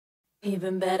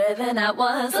Even better than I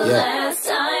was the last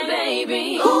time,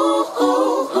 baby. Ooh,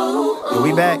 ooh, ooh, ooh.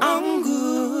 We back. I'm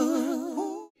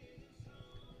good.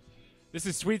 This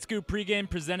is Sweet Scoop pregame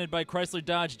presented by Chrysler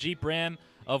Dodge Jeep Ram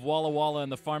of Walla Walla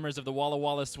and the farmers of the Walla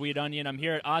Walla Sweet Onion. I'm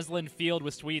here at Osland Field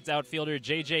with Sweets outfielder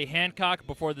J.J. Hancock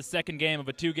before the second game of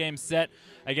a two-game set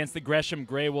against the Gresham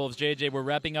Grey Wolves. J.J., we're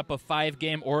wrapping up a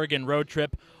 5-game Oregon road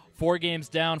trip. 4 games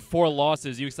down, 4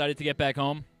 losses. You excited to get back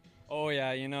home? Oh,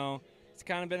 yeah, you know, it's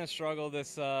kind of been a struggle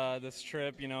this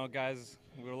trip. You know, guys,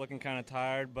 we were looking kind of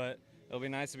tired, but it'll be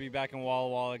nice to be back in Walla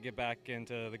Walla, get back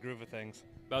into the groove of things.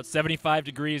 About 75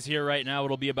 degrees here right now.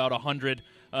 It'll be about 100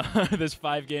 this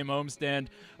 5-game homestand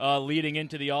leading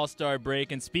into the All-Star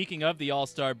break. And speaking of the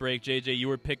All-Star break, JJ, you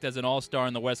were picked as an All-Star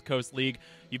in the West Coast League.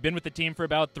 You've been with the team for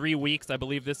about 3 weeks. I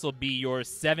believe this will be your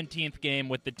 17th game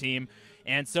with the team.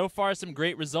 And so far, some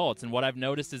great results. And what I've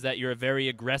noticed is that you're a very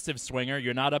aggressive swinger.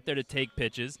 You're not up there to take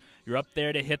pitches. You're up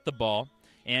there to hit the ball.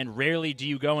 And rarely do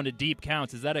you go into deep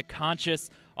counts. Is that a conscious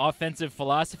offensive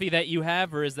philosophy that you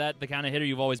have, or is that the kind of hitter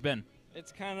you've always been?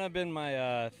 It's kind of been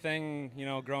my thing, you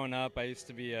know, growing up. I used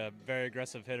to be a very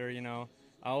aggressive hitter, you know.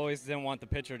 I always didn't want the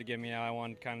pitcher to get me out. I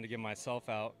wanted kind of to get myself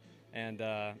out. And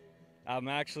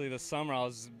actually this summer I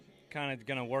was kind of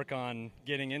going to work on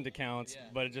getting into counts,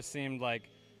 but it just seemed like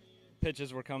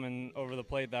pitches were coming over the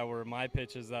plate that were my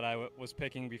pitches that I was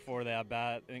picking before the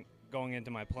at-bat going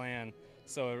into my plan.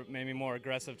 So it made me more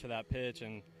aggressive to that pitch,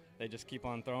 and they just keep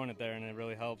on throwing it there, and it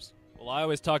really helps. Well, I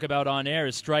always talk about on air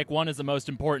is strike one is the most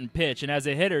important pitch, and as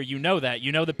a hitter, you know that.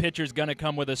 You know the pitcher's going to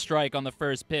come with a strike on the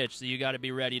first pitch, so you got to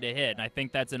be ready to hit. And I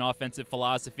think that's an offensive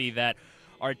philosophy that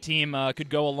our team could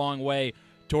go a long way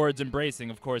towards embracing.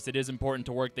 Of course, it is important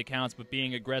to work the counts, but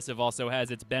being aggressive also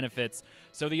has its benefits.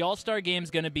 So the All-Star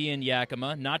Game's going to be in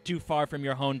Yakima, not too far from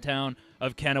your hometown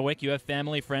of Kennewick. You have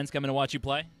family, friends coming to watch you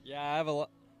play? Yeah, I have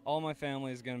all my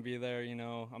family is going to be there. You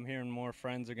know, I'm hearing more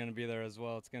friends are going to be there as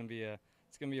well. It's going to be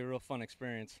a real fun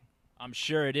experience. I'm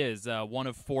sure it is. One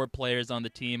of 4 players on the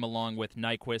team, along with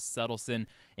Nyquist, Suttleson,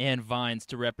 and Vines,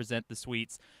 to represent the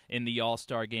Sweets in the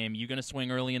All-Star Game. You going to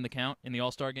swing early in the count in the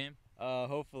All-Star Game?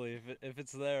 Hopefully. If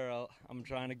it's there, I'm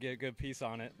trying to get a good piece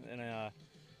on it, and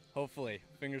hopefully,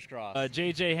 fingers crossed.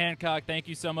 J.J. Hancock, thank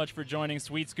you so much for joining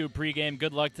Sweet Scoop pregame.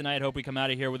 Good luck tonight. Hope we come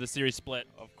out of here with a series split.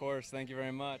 Of course. Thank you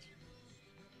very much.